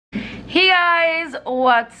guys,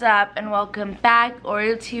 what's up and welcome back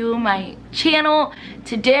or to my channel.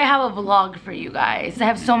 Today I have a vlog for you guys. I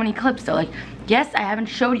have so many clips though. Like, yes, I haven't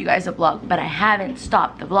showed you guys a vlog, but I haven't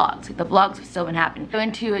stopped the vlogs. Like, the vlogs have still been happening. I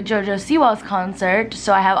went to a JOJO Siwa's concert,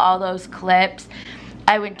 so I have all those clips.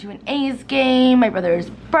 I went to an A's game, my brother's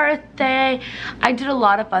birthday. I did a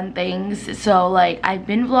lot of fun things. So like, I've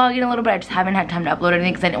been vlogging a little bit. I just haven't had time to upload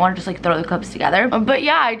anything because I didn't want to just like throw the clips together. But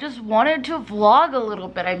yeah, I just wanted to vlog a little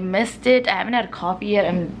bit. I missed it. I haven't had coffee yet.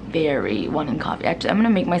 I'm very wanting coffee. Actually, I'm gonna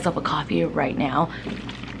make myself a coffee right now.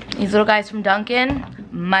 These little guys from Dunkin',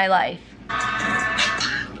 my life.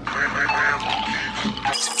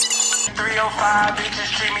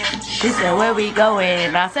 She said, where we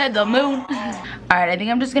going? I said the moon. Alright, I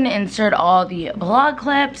think I'm just gonna insert all the vlog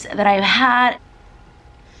clips that I've had. I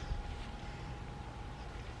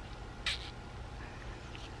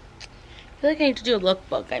feel like I need to do a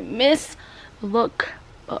lookbook. I miss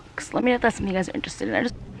lookbooks. Let me know if that's something you guys are interested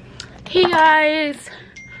in. Hey guys,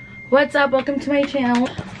 what's up? Welcome to my channel.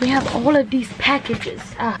 We have all of these packages.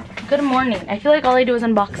 Good morning. I feel like all I do is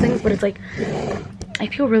unboxings, but it's like I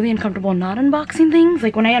feel really uncomfortable not unboxing things.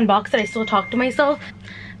 Like when I unbox it, I still talk to myself.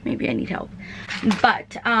 Maybe I need help.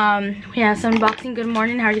 But we have some unboxing. Good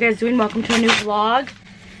morning. How are you guys doing? Welcome to a new vlog.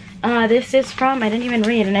 This is from, I didn't even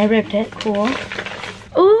read and I ripped it. Cool.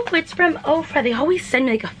 Ooh, it's from Ofra. They always send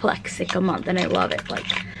me like a flexic a month and I love it. Like,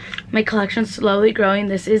 my collection's slowly growing.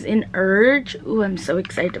 This is in Urge. Ooh, I'm so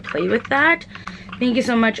excited to play with that. Thank you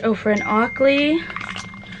so much, Ofra and Ockley.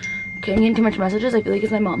 Okay, I'm getting too much messages. I feel like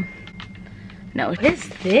it's my mom. No, what is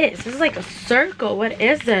this? This is like a circle. What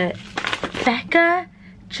is it? Becca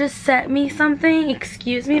just sent me something.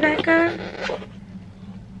 Excuse me, Becca.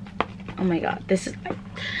 Oh my god, this is,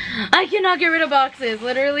 I cannot get rid of boxes.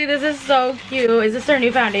 Literally, this is so cute. Is this their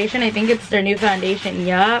new foundation? I think it's their new foundation.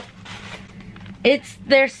 Yup. It's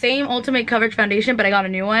their same ultimate coverage foundation, but I got a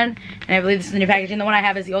new one, and I believe this is the new packaging. The one I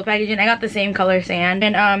have is the old packaging. I got the same color sand,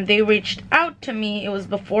 and they reached out to me. It was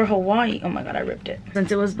before Hawaii. Oh my god, I ripped it.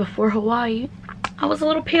 Since it was before Hawaii, I was a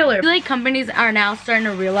little paler. I feel like companies are now starting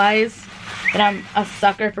to realize that I'm a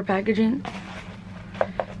sucker for packaging.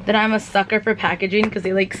 Because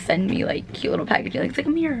they like send me like cute little packaging. Like, it's like a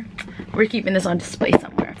mirror. We're keeping this on display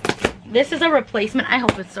somewhere. This is a replacement. I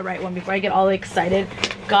hope it's the right one before I get all excited.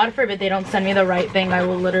 God forbid they don't send me the right thing. I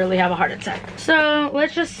will literally have a heart attack. So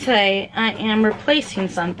let's just say I am replacing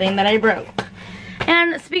something that I broke.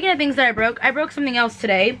 And speaking of things that I broke something else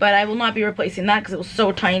today, but I will not be replacing that because it was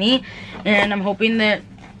so tiny. And I'm hoping that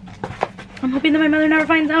my mother never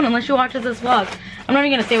finds out unless she watches this vlog. I'm not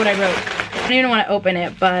even gonna say what I broke. I don't even want to open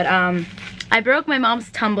it, but I broke my mom's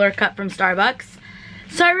tumbler cup from Starbucks.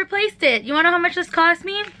 So I replaced it. You wanna know how much this cost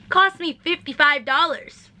me? It cost me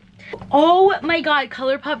 $55. Oh my god,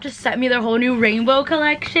 ColourPop just sent me their whole new rainbow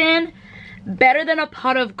collection. Better than a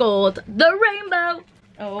pot of gold. The rainbow!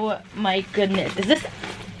 Oh my goodness.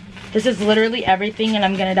 This is literally everything and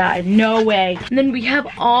I'm gonna die. No way. And then we have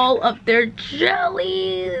all of their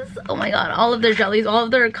jellies. Oh my god, all of their jellies, all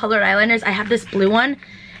of their colored eyeliners. I have this blue one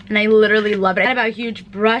and I literally love it. I have huge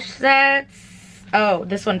brush sets. Oh,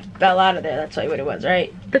 this one fell out of there. That's what it was,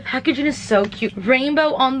 right? The packaging is so cute.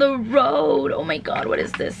 Rainbow on the road. Oh my god, what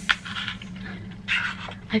is this?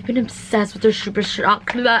 I've been obsessed with their super shock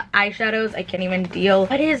eyeshadows. I can't even deal.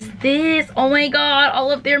 What is this? Oh my god, all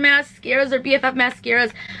of their mascaras, their BFF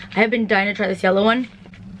mascaras. I have been dying to try this yellow one.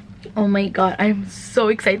 Oh my god, I'm so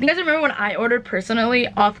excited. You guys remember when I ordered personally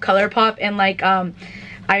off ColourPop and like I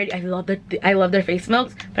love their face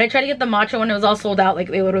milks, but I tried to get the matcha one. It was all sold out. Like,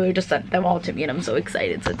 they literally just sent them all to me and I'm so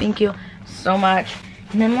excited. So thank you so much.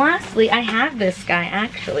 And then lastly, I have this guy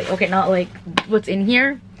actually. Okay, not like what's in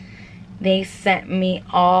here. They sent me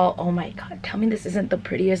all, oh my god, tell me this isn't the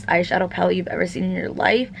prettiest eyeshadow palette you've ever seen in your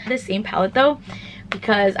life. The same palette though,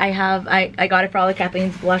 because I got it for all of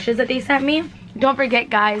Kathleen's blushes that they sent me. Don't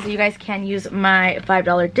forget guys, you guys can use my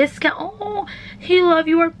 $5 discount. Oh, hey love,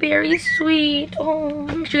 you are very sweet. Oh,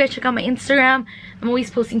 make sure you guys check out my Instagram. I'm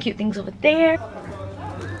always posting cute things over there.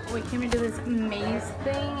 We came to do this maze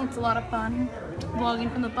thing. It's a lot of fun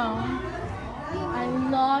vlogging from the phone. I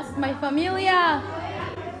lost my familia.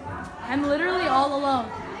 I'm literally all alone.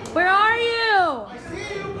 Where are you? I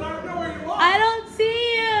see you, but I don't know where you are. I don't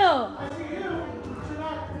see you. I see you. Turn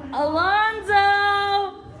around. Alonzo.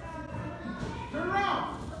 Turn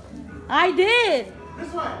around. I did.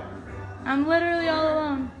 This way. I'm literally all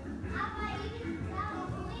alone.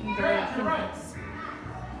 I'm very You're right.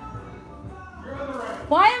 You're on the right.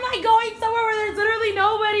 Why am I going somewhere where there's literally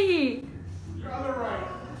nobody? You're on the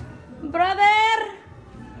right. Brother.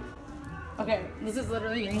 Okay, this is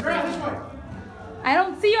literally getting crazy. This way. I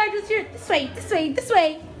don't see you, I just hear this way, this way, this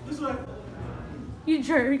way. This way. You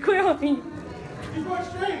jerk, quit on me. Keep going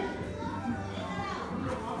straight.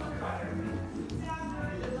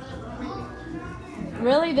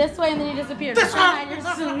 Really? This way and then you disappeared. This way. You're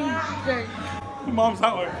so jerk. Mom's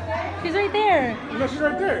that way. She's right there. No, she's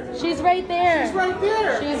right there. She's right there. She's right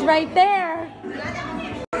there. She's right there.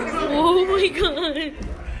 Oh my god.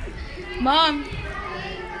 Mom.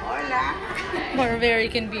 Hola. We're very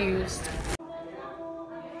confused.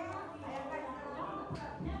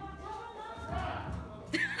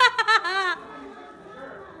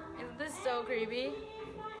 Isn't this so creepy?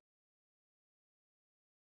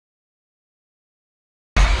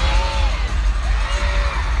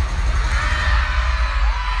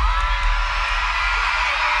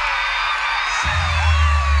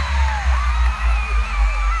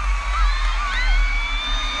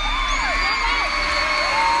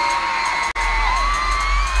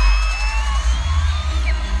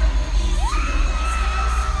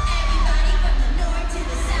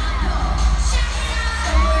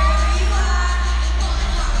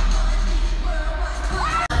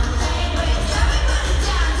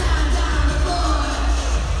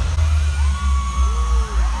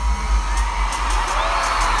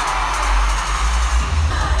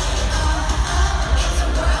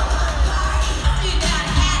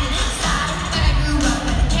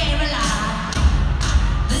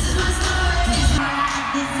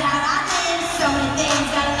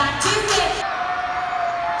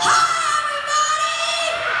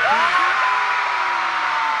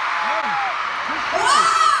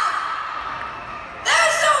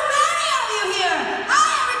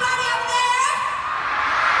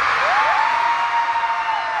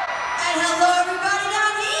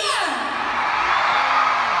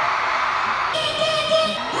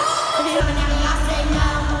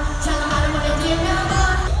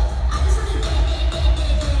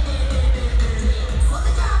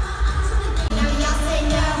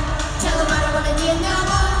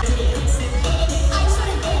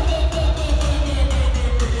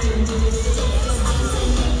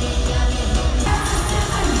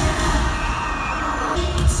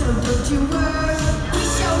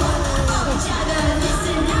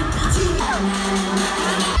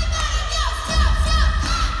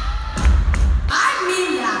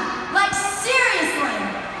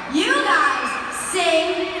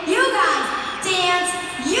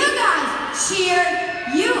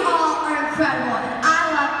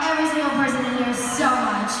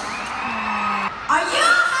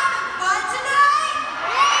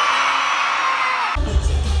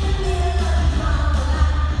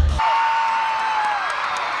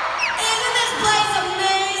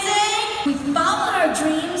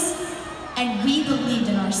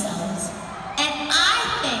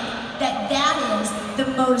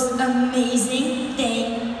 Most amazing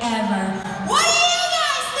thing ever. What do you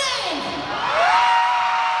guys think?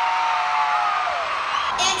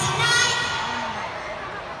 And tonight,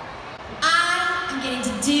 I am getting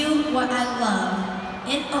to do what I love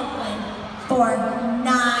in Oakland for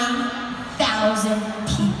 9,000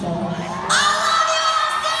 people. I love you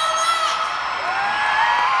all so much!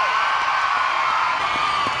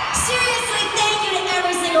 Seriously, thank you to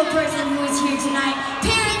every single person who is here tonight.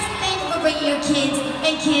 Parents, thank you for bringing your kids.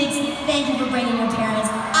 And kids, thank you for bringing your parents.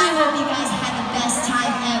 I hope you guys had the best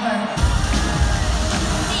time ever.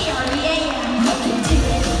 CREAM, you can do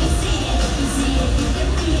it. You see it, you see it, you can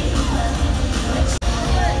be it, you love it, you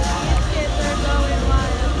do it. Kids are going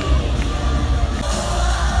wild.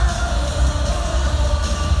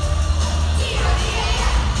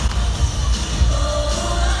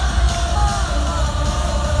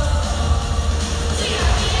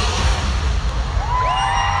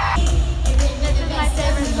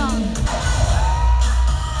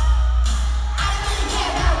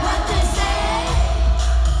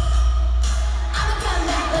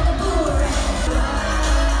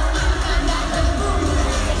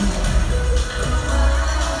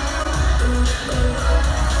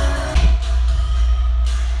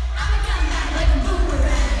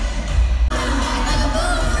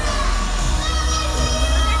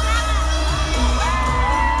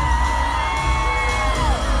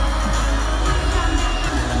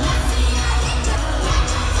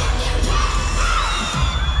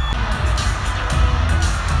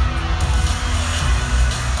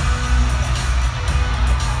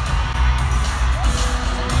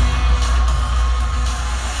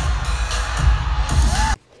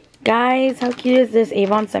 Guys, how cute is this?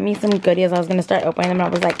 Avon sent me some goodies. I was going to start opening them, and I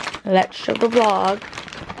was like, let's show the vlog.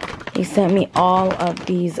 He sent me all of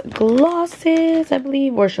these glosses, I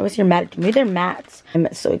believe. Or show us your matte. Maybe they're mattes. I'm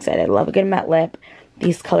so excited. I love a good matte lip.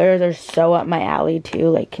 These colors are so up my alley, too.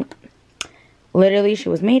 Like, Literally, she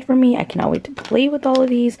was made for me. I cannot wait to play with all of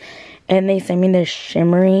these. And they sent me the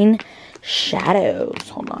shimmering shadows.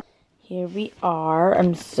 Hold on. Here we are.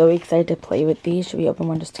 I'm so excited to play with these. Should we open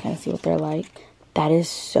one just to kind of see what they're like? That is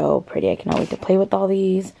so pretty. I cannot wait to play with all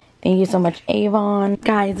these. Thank you so much, Avon.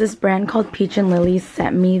 Guys, this brand called Peach and Lily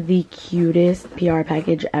sent me the cutest PR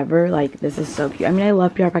package ever. Like, this is so cute. I mean, I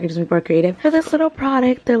love PR packages when people are creative. For this little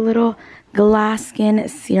product, their little Glass Skin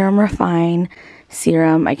Serum Refine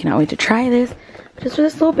Serum. I cannot wait to try this. Just for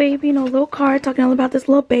this little baby, you know, little card talking all about this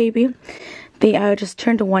little baby. They just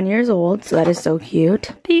turned 1 year old, so that is so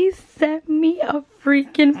cute. They sent me a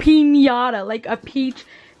freaking piñata, like a peach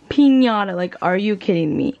piñata. Like, are you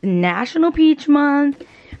kidding me? National Peach Month.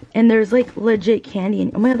 And there's like legit candy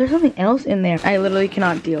in, oh my god, there's something else in there. I literally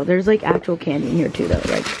cannot deal. There's like actual candy in here too though.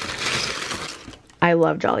 Like, I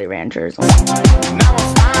love Jolly Ranchers. Oh my god.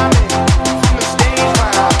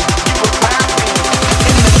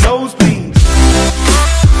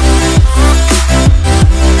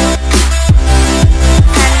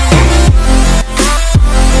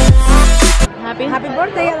 Happy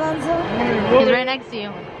birthday, Alonso. He's right next to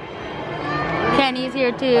you. Kenny's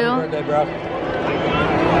here too. Happy birthday, bro.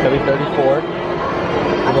 He'll be 34.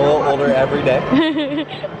 I'm a little older every day. What do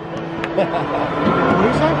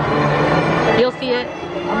you say? You'll see it.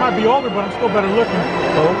 I might be older, but I'm still better looking.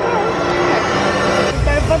 Oh.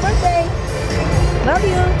 Happy birthday. Love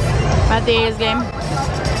you. At the A's game.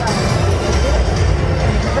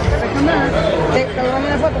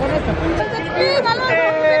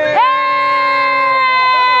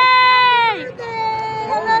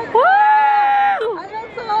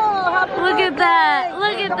 Look at that!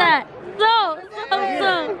 Look at that! So. Home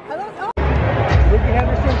run.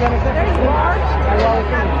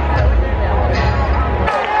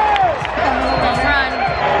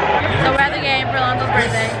 So we're at the game for Alonso's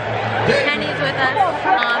birthday. Kenny's with us.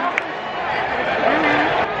 Mom.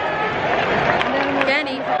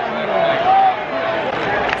 Kenny.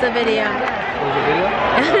 It's a video. Was it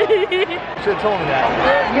video? Should have told me that.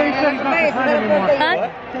 Kenny said he's not your friend anymore. Huh?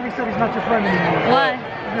 Kenny said he's not your friend anymore. Why?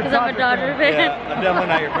 Because I'm a Dodger fan. Yeah, I'm definitely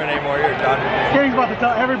not your friend anymore. You're a Dodger fan. Kenny's about to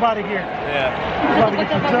tell everybody here. Yeah. He's about to get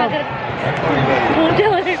some trouble. Don't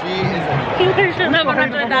tell her. She is Shut up, I'm not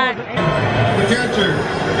gonna die. The catcher,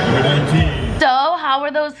 number 19. So, how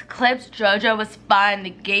were those clips? JoJo was fun.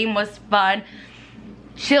 The game was fun.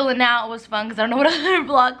 Chilling out was fun because I don't know what other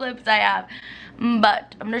vlog clips I have.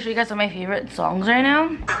 But I'm gonna show you guys some of my favorite songs right now.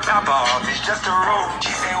 Top off, it's just a rope. She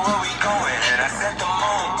said, where we going? And I set the moon.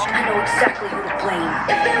 I know exactly who to blame.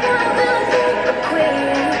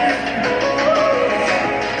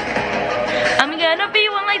 I'm gonna be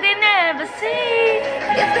one like they never see.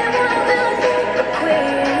 If they wanna build a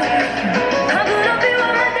queen, I'm gonna be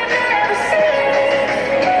one like they never see.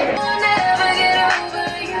 I'll never get over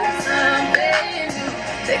you. Something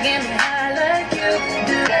taking me high like you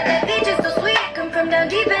do. Yeah, that beach is so sweet. Come from down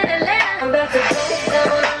deep in Atlanta. I'm about to go down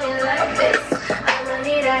on you like this. I'ma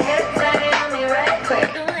need a head tie on me right quick.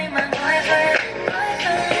 Don't leave my boyfriend.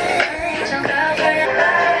 Jump out for your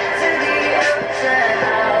life to the ocean.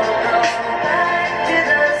 I'll go back to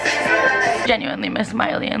the city. Genuinely miss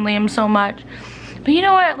Miley and Liam so much. But you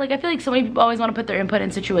know what? Like, I feel like so many people always want to put their input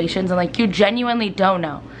in situations and like you genuinely don't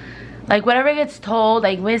know. Like, whatever gets told,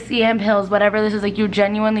 like whiskey and pills, whatever this is, like you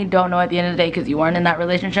genuinely don't know at the end of the day because you weren't in that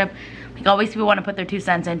relationship. Like, always people want to put their 2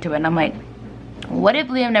 cents into it, and I'm like, what if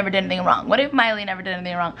Liam never did anything wrong? What if Miley never did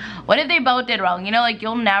anything wrong? What if they both did wrong? You know, like,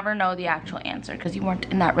 you'll never know the actual answer because you weren't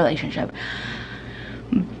in that relationship.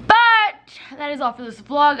 But that is all for this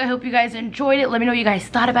vlog. I hope you guys enjoyed it. Let me know what you guys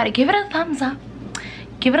thought about it. Give it a thumbs up.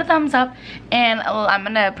 Give it a thumbs up. And I'm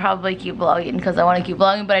gonna probably keep vlogging because I want to keep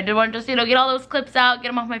vlogging, but I did want to just, you know, get all those clips out, get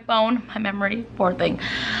them off my phone, my memory, poor thing.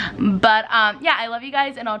 But yeah, I love you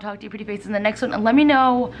guys, and I'll talk to you pretty faces in the next one. And let me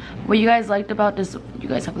know what you guys liked about this. You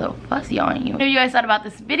guys have a little fuzzy on you. What you guys thought about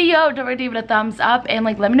this video. Don't forget to give it a thumbs up, and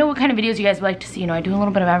like let me know what kind of videos you guys would like to see. You know, I do a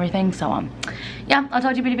little bit of everything, so yeah, I'll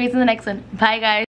talk to you pretty faces in the next one. Bye guys.